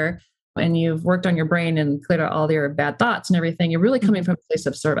clear and you've worked on your brain and cleared out all your bad thoughts and everything, you're really coming Hmm. from a place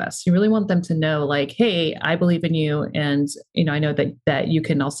of service. You really want them to know, like, hey, I believe in you, and I know that you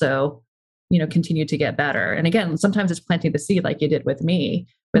can also, continue to get better. And again, sometimes it's planting the seed, like you did with me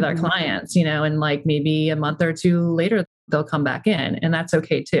with our Hmm. clients, and like maybe a month or two later they'll come back in, and that's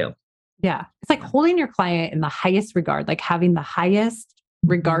okay too. Yeah. It's like holding your client in the highest regard, like having the highest Mhm.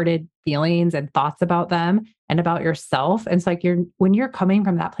 regarded feelings and thoughts about them and about yourself. And it's like when you're coming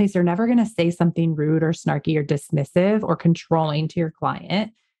from that place, you're never going to say something rude or snarky or dismissive or controlling to your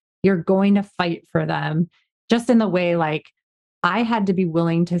client. You're going to fight for them just in the way like I had to be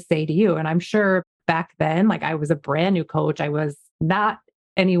willing to say to you. And I'm sure back then, like I was a brand new coach, I was not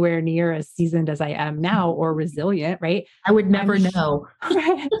anywhere near as seasoned as I am now or resilient, right? I would I'm never know.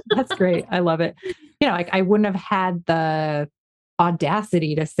 That's great. I love it. Like I wouldn't have had the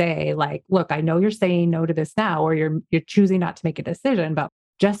audacity to say like, look, I know you're saying no to this now or you're choosing not to make a decision, but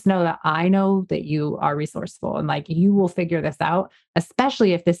just know that I know that you are resourceful and like you will figure this out,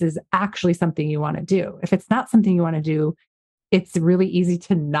 especially if this is actually something you want to do. If it's not something you want to do, it's really easy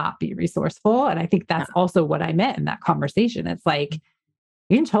to not be resourceful. And I think Yeah, that's also what I meant in that conversation. It's like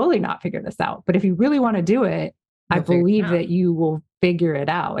you can totally not figure this out. But if you really want to do it, I you'll figure it believe out. that you will figure it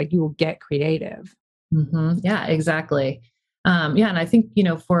out. Like you will get creative. Yeah, exactly. Yeah, and I think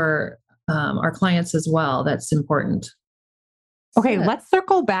for our clients as well, that's important. Okay, let's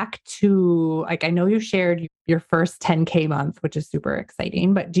circle back to, like, I know you shared your first 10K month, which is super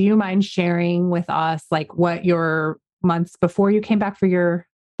exciting, but do you mind sharing with us like what your months before you came back for your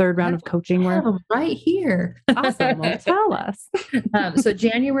third round of coaching were? Right here. Awesome. Well, tell us. So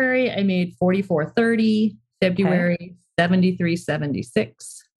January, I made 44.30, February,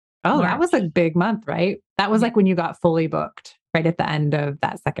 73.76. Oh, that March, was a big month, right? That was like when you got fully booked right at the end of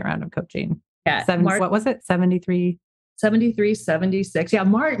that second round of coaching. yeah, Seven, what was it? 73? 73.76.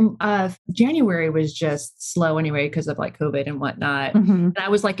 Yeah, January was just slow anyway because of like COVID and whatnot. Mm-hmm. And I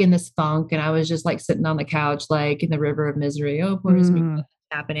was like in this funk and I was just like sitting on the couch, like in the river of misery. Oh, poor me, what's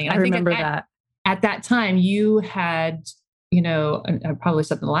happening. And I remember think that. At that time, you had, and I probably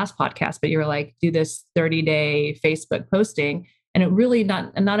said in the last podcast, but you were like, do this 30-day Facebook posting. And it really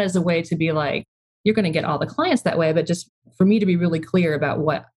not as a way to be like, you're going to get all the clients that way, but just for me to be really clear about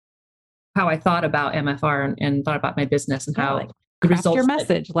how I thought about MFR and thought about my business and how the results. Your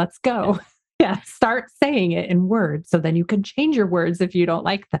message. Let's go. Yeah. Start saying it in words so then you can change your words if you don't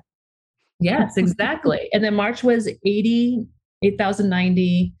like them. Yes, exactly. And then March was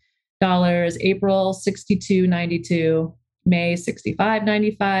 $88,090, April $62.92, May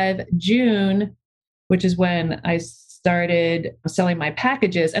 $65.95, June, which is when I started selling my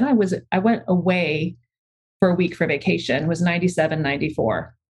packages, and I went away for a week for vacation, was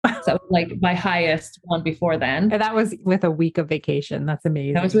 $97.94. So that was like my highest one before then. And that was with a week of vacation. That's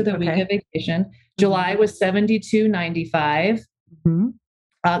amazing. That was with a week of vacation. July was $72.95. Mm-hmm.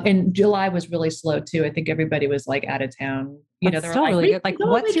 And July was really slow too. I think everybody was like out of town. They're still like, really good. Like,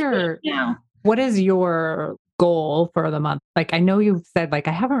 what is your goal for the month? Like, I know you've said like,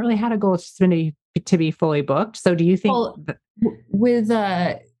 I haven't really had a goal. It's just been to be fully booked. So do you think with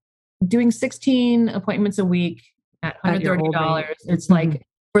doing 16 appointments a week at $130, it's like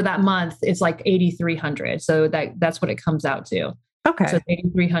for that month, it's like 8,300. So that's what it comes out to. Okay. So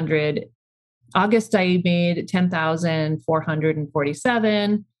 8,300. August, I made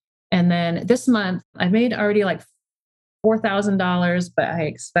 10,447. And then this month I made already like $4,000, but I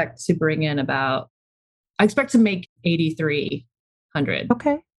expect to make 8,300.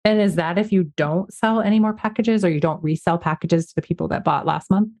 Okay. And is that if you don't sell any more packages or you don't resell packages to the people that bought last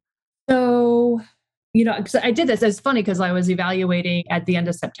month? So, I did this. It's funny because I was evaluating at the end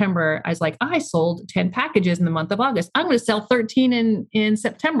of September. I was like, I sold 10 packages in the month of August. I'm going to sell 13 in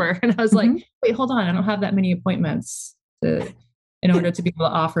September. And I was like, wait, hold on. I don't have that many appointments in order to be able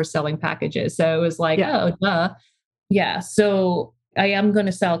to offer selling packages. So it was like, oh, duh. Yeah. So I am going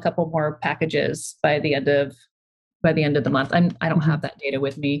to sell a couple more packages by the end of the month. I don't have that data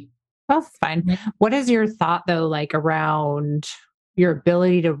with me. That's fine. What is your thought though, like around your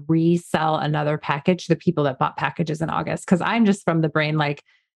ability to resell another package to the people that bought packages in August? Because I'm just from the brain, like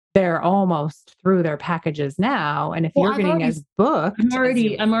they're almost through their packages now. And if you're getting as booked, I'm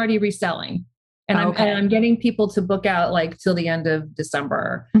already reselling. And I'm getting people to book out like till the end of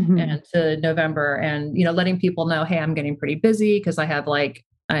December and to November and, letting people know, hey, I'm getting pretty busy because I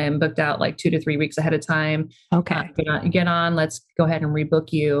am booked out like 2 to 3 weeks ahead of time. Okay. Get on, let's go ahead and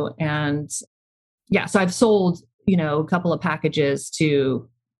rebook you. And yeah, so I've sold, a couple of packages to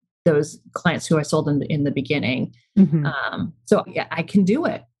those clients who I sold in the beginning. So yeah, I can do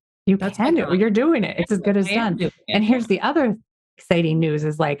it. You're doing it. It's as good as done. And here's the other exciting news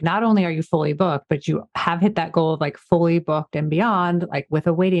is like, not only are you fully booked, but you have hit that goal of like fully booked and beyond, like with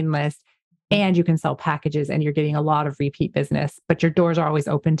a waiting list, and you can sell packages and you're getting a lot of repeat business, but your doors are always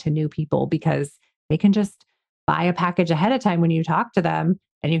open to new people because they can just buy a package ahead of time when you talk to them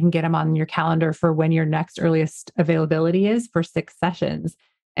and you can get them on your calendar for when your next earliest availability is for 6 sessions.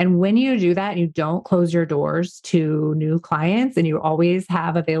 And when you do that, you don't close your doors to new clients and you always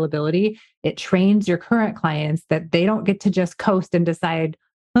have availability. It trains your current clients that they don't get to just coast and decide,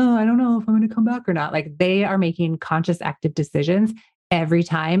 oh, I don't know if I'm going to come back or not. Like they are making conscious, active decisions every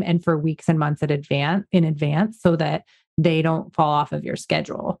time and for weeks and months in advance so that they don't fall off of your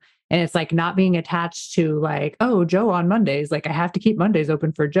schedule. And it's like not being attached to like, oh, Joe on Mondays, like I have to keep Mondays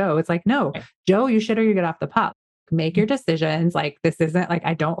open for Joe. It's like, no, Joe, you shit or you get off the pot. Make your decisions. Like this isn't like,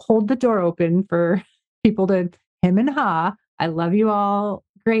 I don't hold the door open for people to him and ha. I love you all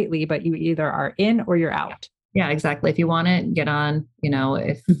greatly, but you either are in or you're out. Yeah, exactly. If you want it, get on,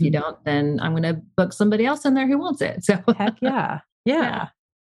 if you don't, then I'm going to book somebody else in there who wants it. So heck yeah. Yeah.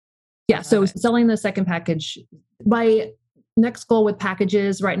 So selling the second package, my next goal with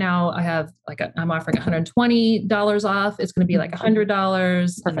packages right now, I have I'm offering $120 off. It's going to be like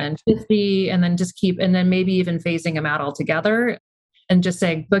 $100 and then $50 and then and then maybe even phasing them out altogether and just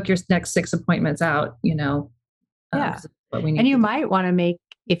saying, book your next 6 appointments out, Yeah. what we need and you might want to make,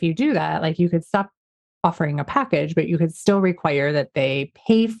 if you do that, like you could stop offering a package, but you could still require that they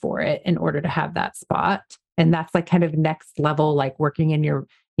pay for it in order to have that spot. And that's like kind of next level, like working in your,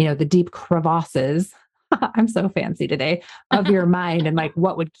 the deep crevasses. I'm so fancy today of your mind and like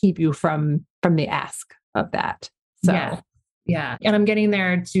what would keep you from the ask of that. So Yeah. Yeah. And I'm getting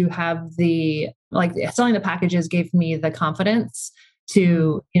there to have like selling the packages gave me the confidence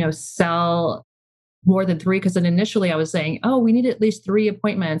to, sell more than 3. Cause then initially I was saying, oh, we need at least 3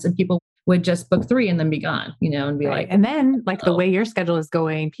 appointments, and people would just book 3 and then be gone, and be right. like, And then like the way your schedule is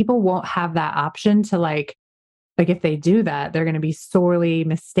going, people won't have that option to like if they do that, they're going to be sorely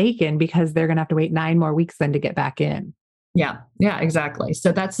mistaken because they're going to have to wait 9 more weeks then to get back in. yeah, yeah, exactly.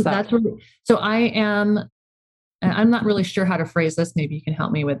 So that's really, so I'm not really sure how to phrase this. Maybe you can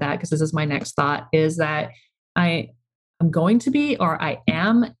help me with that, because this is my next thought, is that I'm going to be, or I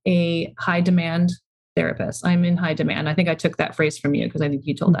am a high demand therapist. I'm in high demand. I think I took that phrase from you because I think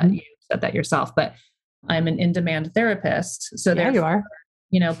you told that you said that yourself, but I'm an in-demand therapist. So yeah, you are.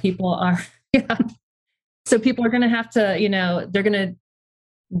 People are, yeah. So people are going to have to, they're going to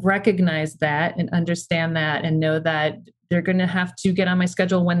recognize that and understand that and know that they're going to have to get on my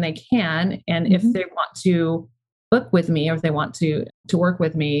schedule when they can. And if they want to book with me, or if they want to work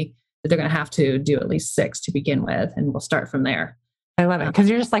with me, they're going to have to do at least 6 to begin with. And we'll start from there. I love it. Because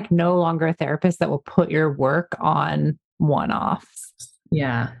you're just like no longer a therapist that will put your work on one-offs.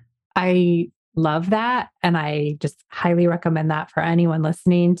 Yeah. I love that. And I just highly recommend that for anyone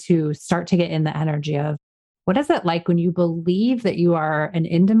listening to start to get in the energy of what is it like when you believe that you are an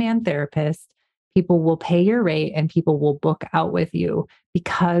in-demand therapist, people will pay your rate and people will book out with you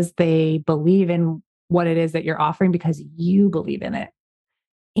because they believe in what it is that you're offering because you believe in it.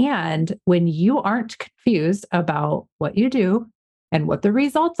 And when you aren't confused about what you do and what the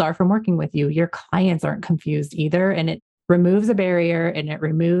results are from working with you, your clients aren't confused either. And it removes a barrier and it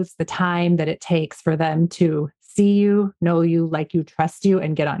removes the time that it takes for them to see you, know you, like you, trust you,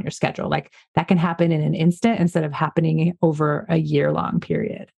 and get on your schedule. Like that can happen in an instant instead of happening over a year-long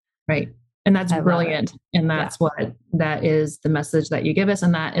period. Right. And that's brilliant. And that's that is the message that you give us.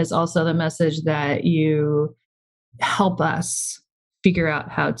 And that is also the message that you help us figure out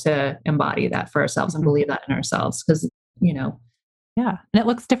how to embody that for ourselves and believe that in ourselves. Because, yeah. And it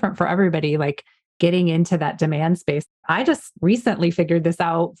looks different for everybody, like getting into that demand space. I just recently figured this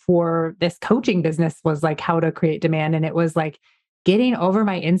out for this coaching business, was like how to create demand. And it was like getting over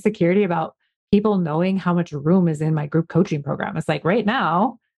my insecurity about people knowing how much room is in my group coaching program. It's like right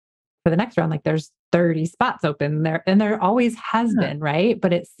now for the next round, like there's 30 spots open there, and there always has been, right?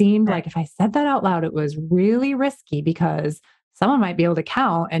 But it seemed like if I said that out loud, it was really risky because someone might be able to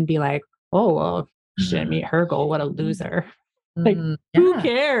count and be like, oh, well, she didn't meet her goal. What a loser. Like, who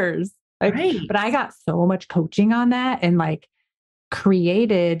cares? Like, but I got so much coaching on that and like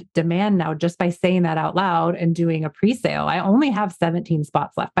created demand now just by saying that out loud and doing a pre-sale. I only have 17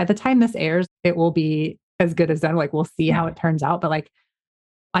 spots left. By the time this airs, it will be as good as done. Like, we'll see how it turns out. But like,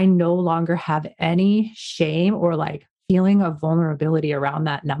 I no longer have any shame or like feeling of vulnerability around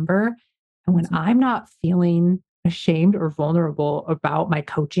that number. And when I'm not feeling ashamed or vulnerable about my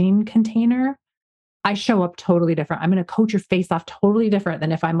coaching container, I show up totally different. I'm going to coach your face off totally different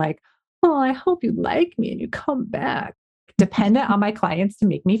than if I'm like, oh, I hope you like me and you come back. Dependent on my clients to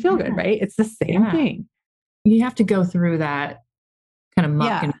make me feel good, right? It's the same thing. You have to go through that kind of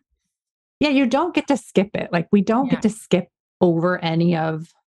muck. Yeah, you don't get to skip it. Like we don't get to skip over any of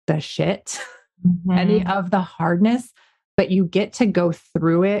the shit, any of the hardness, but you get to go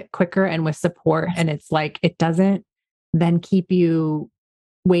through it quicker and with support. And it's like, it doesn't then keep you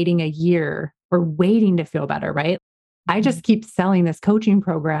waiting a year or waiting to feel better, right? I just keep selling this coaching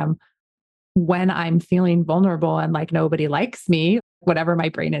program when I'm feeling vulnerable and like nobody likes me, whatever my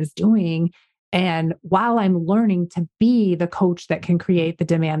brain is doing. And while I'm learning to be the coach that can create the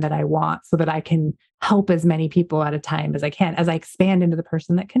demand that I want so that I can help as many people at a time as I can, as I expand into the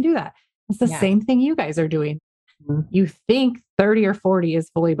person that can do that. It's the same thing you guys are doing. You think 30 or 40 is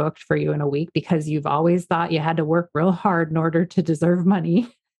fully booked for you in a week because you've always thought you had to work real hard in order to deserve money.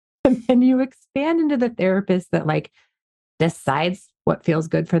 And then you expand into the therapist that like decides what feels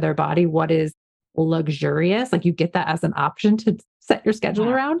good for their body, what is luxurious. Like you get that as an option to set your schedule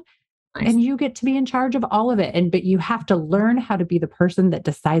around. Nice. And you get to be in charge of all of it. But you have to learn how to be the person that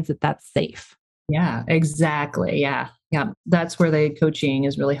decides that that's safe. Yeah, exactly. Yeah. Yeah. That's where the coaching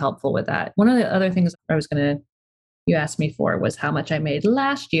is really helpful with that. One of the other things you asked me for was how much I made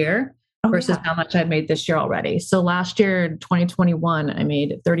last year versus how much I made this year already. So last year, 2021, I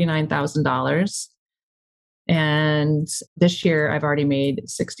made $39,000. And this year I've already made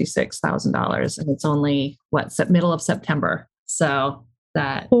 $66,000, and it's only middle of September. So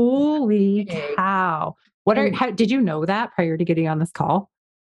that. Holy Big. cow. And How did you know that prior to getting on this call?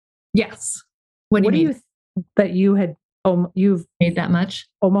 yes. What do you What do mean? you that you've Made that much?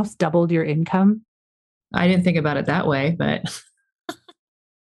 almost doubled your income? I didn't think about it that way, but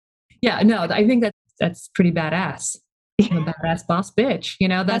yeah, no, I think that's pretty badass. I'm a badass boss bitch.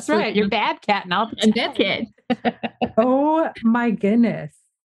 That's right. You're bad cat and all the and time. that kid. Oh my goodness.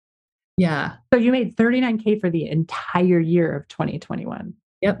 Yeah. So you made 39K for the entire year of 2021.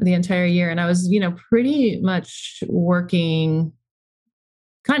 Yep. The entire year. And I was, pretty much working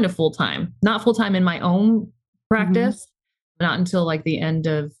kind of full time, not full time in my own practice, not until like the end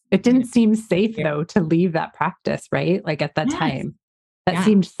of. It didn't seem safe though to leave that practice, right? Like at that Yes. time, that Yeah.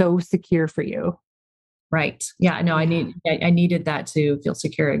 seemed so secure for you. Right. Yeah. No, I needed that to feel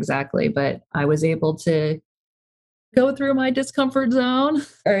secure. Exactly. But I was able to go through my discomfort zone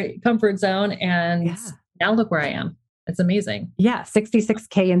or comfort zone. And now look where I am. It's amazing. Yeah.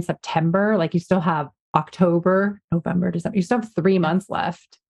 66K in September. Like you still have October, November, December. You still have 3 months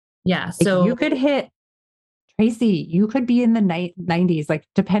left. Yeah. Like So you could hit, Tracey, you could be in the 90s. Like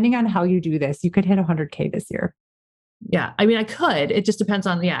depending on how you do this, you could hit 100K this year. Yeah. I mean, I could. It just depends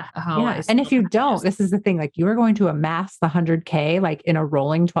on, how. Yeah. And if you don't, this is the thing, like you are going to amass the 100K like in a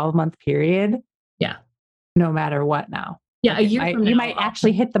rolling 12-month period. Yeah. No matter what now. Yeah. Like a year from now, you might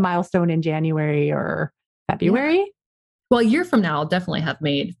actually hit the milestone in January or February. Yeah. Well, a year from now, I'll definitely have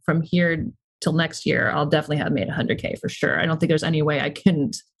made from here till next year. I'll definitely have made 100K for sure. I don't think there's any way I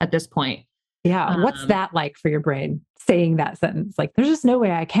couldn't at this point. Yeah. What's that like for your brain saying that sentence? Like, there's just no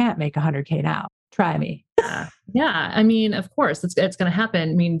way I can't make 100K now. Try me. Yeah. I mean, of course, it's going to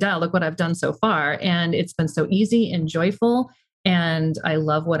happen. I mean, duh, look what I've done so far. And it's been so easy and joyful. And I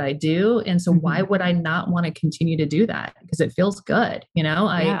love what I do. And so why would I not want to continue to do that? Because it feels good. I'm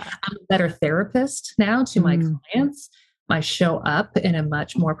a better therapist now to my clients. I show up in a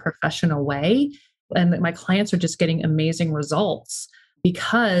much more professional way. And my clients are just getting amazing results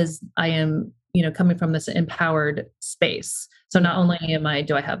because I am, coming from this empowered space. So not only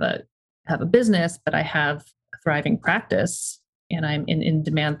do I have a business, but I have a thriving practice and I'm an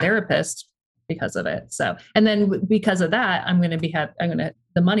in-demand therapist because of it. So, and then because of that,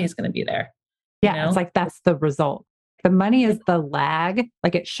 the money is going to be there. Yeah. It's like, that's the result. The money is the lag.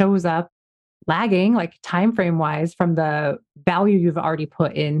 Like it shows up lagging, like time frame wise from the value you've already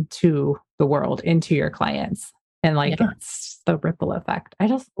put into the world, into your clients. And like, it's the ripple effect.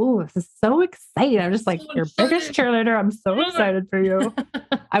 This is so exciting. I'm just like your biggest cheerleader. I'm so excited for you.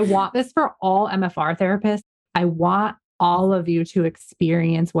 I want this for all MFR therapists. I want all of you to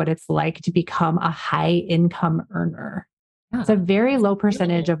experience what it's like to become a high income earner. It's a very low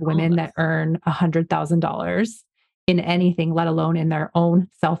percentage of women that earn $100,000 in anything, let alone in their own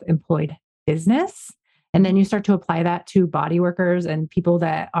self-employed business. And then you start to apply that to body workers and people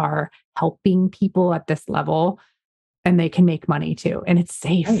that are helping people at this level, and they can make money too. And it's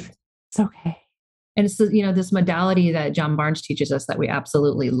safe. Right. It's okay. And it's, this modality that John Barnes teaches us that we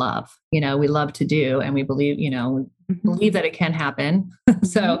absolutely love, we love to do. And we believe, believe that it can happen.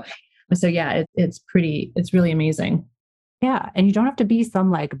 So yeah, it's really amazing. Yeah. And you don't have to be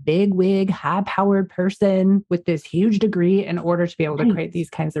some like big wig, high powered person with this huge degree in order to be able to create these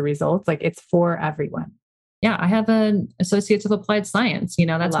kinds of results. Like it's for everyone. Yeah. I have an associates of applied science,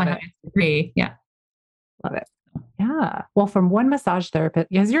 that's my highest degree. Yeah. Love it. Yeah. Well, from one massage therapist,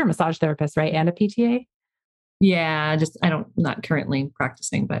 because you're a massage therapist, right? And a PTA? Yeah. Not currently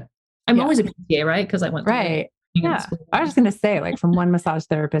practicing, but I'm always a PTA, right? Because I went right. Yeah. I was just going to say, like, from one massage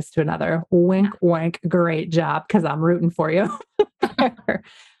therapist to another, wink, wink, great job, because I'm rooting for you.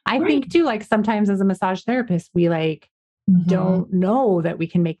 I think too, like sometimes as a massage therapist, we like don't know that we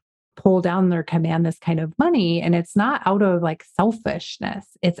can pull down or command this kind of money. And it's not out of like selfishness.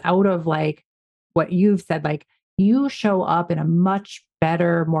 It's out of like what you've said, like you show up in a much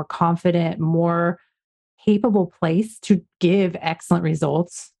better, more confident, more capable place to give excellent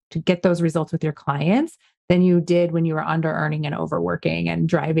results, to get those results with your clients than you did when you were under earning and overworking and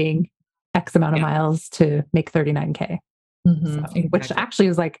driving X amount of miles to make 39K. Exactly. Which actually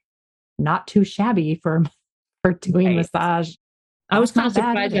is like not too shabby for doing massage. I was kind of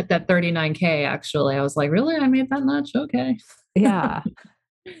surprised at that 39K, actually. I was like, really? I made that much? Okay. Yeah.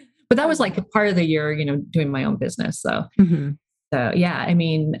 But that was like a part of the year, doing my own business. So, so yeah, I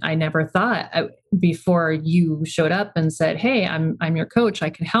mean, I never thought before you showed up and said, hey, I'm your coach. I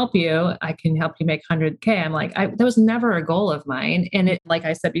can help you. I can help you make 100K. I'm like, that was never a goal of mine. And it, like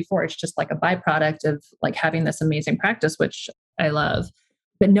I said before, it's just like a byproduct of like having this amazing practice, which I love.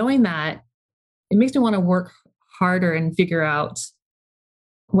 But knowing that, it makes me want to work harder and figure out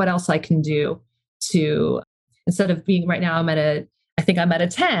what else I can do to, instead of being right now, I'm at I think I'm at a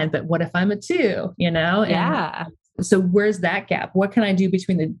 10, but what if I'm a 2, Yeah. And so where's that gap? What can I do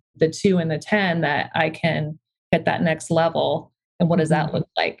between the 2 and the 10 that I can get that next level? And what does that look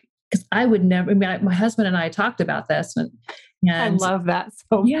like? Because I would never, my husband and I talked about this and I love that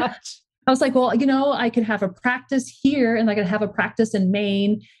so much. I was like, well, I could have a practice here and I could have a practice in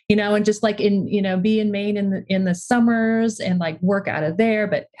Maine, and just like be in Maine in the summers and like work out of there,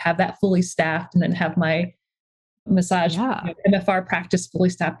 but have that fully staffed and then have my massage MFR practice fully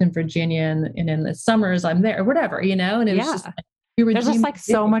staffed in Virginia. And in the summers I'm there or whatever, and it was just like, there's just like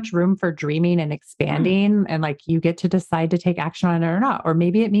so much room for dreaming and expanding and like you get to decide to take action on it or not. Or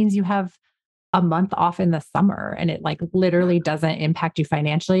maybe it means you have a month off in the summer and it like literally doesn't impact you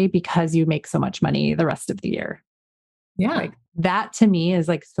financially because you make so much money the rest of the year. Yeah. Like that to me is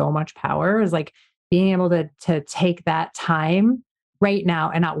like so much power, is like being able to take that time right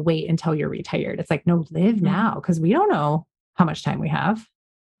now and not wait until you're retired. It's like, no, live now because we don't know how much time we have.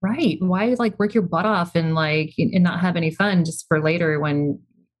 Right. Why like work your butt off and like and not have any fun just for later when,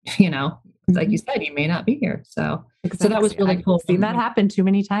 like you said, you may not be here. So, exactly. So that was really cool. I've seen that happen too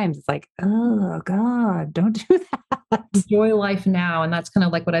many times. It's like, oh God, don't do that. Enjoy life now. And that's kind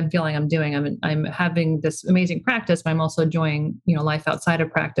of like what I'm feeling I'm doing. I'm having this amazing practice, but I'm also enjoying, life outside of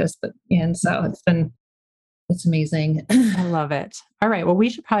practice. And so it's amazing. I love it. All right. Well, we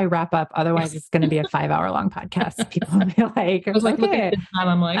should probably wrap up. Otherwise it's going to be a 5-hour long podcast. People will be like, I was like, looking at the time,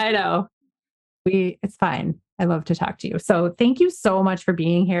 I'm like, I know. It's fine. I love to talk to you. So thank you so much for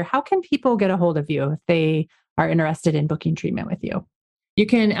being here. How can people get a hold of you if they are interested in booking treatment with you? You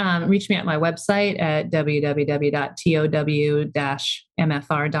can reach me at my website at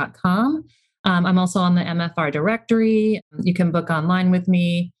www.tow-mfr.com. I'm also on the MFR directory. You can book online with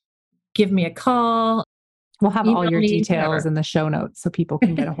me. Give me a call. We'll have all your details in the show notes so people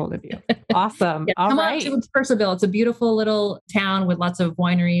can get a hold of you. Awesome. Yeah, come out to Percival. It's a beautiful little town with lots of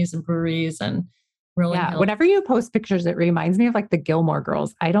wineries and breweries and rolling hills. Whenever you post pictures, it reminds me of like the Gilmore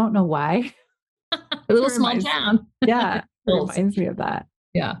Girls. I don't know why. A little small town. Yeah. It reminds me of that.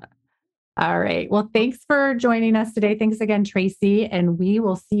 Yeah. All right. Well, thanks for joining us today. Thanks again, Tracey. And we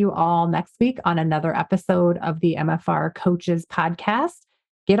will see you all next week on another episode of the MFR Coaches Podcast.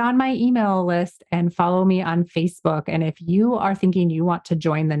 Get on my email list and follow me on Facebook. And if you are thinking you want to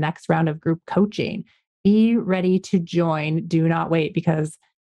join the next round of group coaching, be ready to join. Do not wait because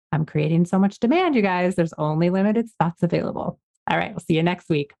I'm creating so much demand, you guys. There's only limited spots available. All right. We'll see you next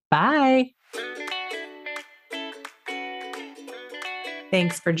week. Bye.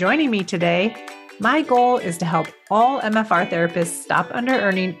 Thanks for joining me today. My goal is to help all MFR therapists stop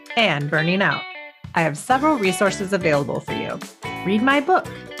under-earning and burning out. I have several resources available for you. Read my book,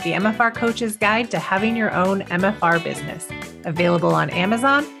 The MFR Coach's Guide to Having Your Own MFR Business, available on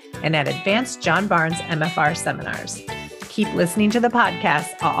Amazon and at Advanced John Barnes MFR seminars. Keep listening to the podcast.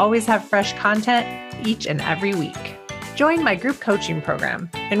 I'll always have fresh content each and every week. Join my group coaching program.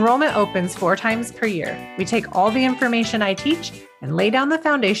 Enrollment opens 4 times per year. We take all the information I teach and lay down the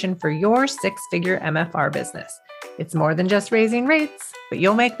foundation for your 6-figure MFR business. It's more than just raising rates, but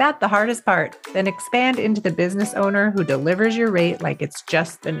you'll make that the hardest part. Then expand into the business owner who delivers your rate like it's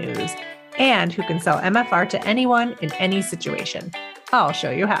just the news and who can sell MFR to anyone in any situation. I'll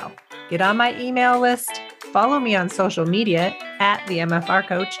show you how. Get on my email list, follow me on social media at the MFR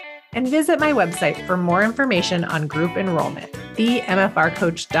Coach, and visit my website for more information on group enrollment,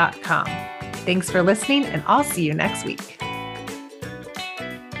 themfrcoach.com. Thanks for listening, and I'll see you next week.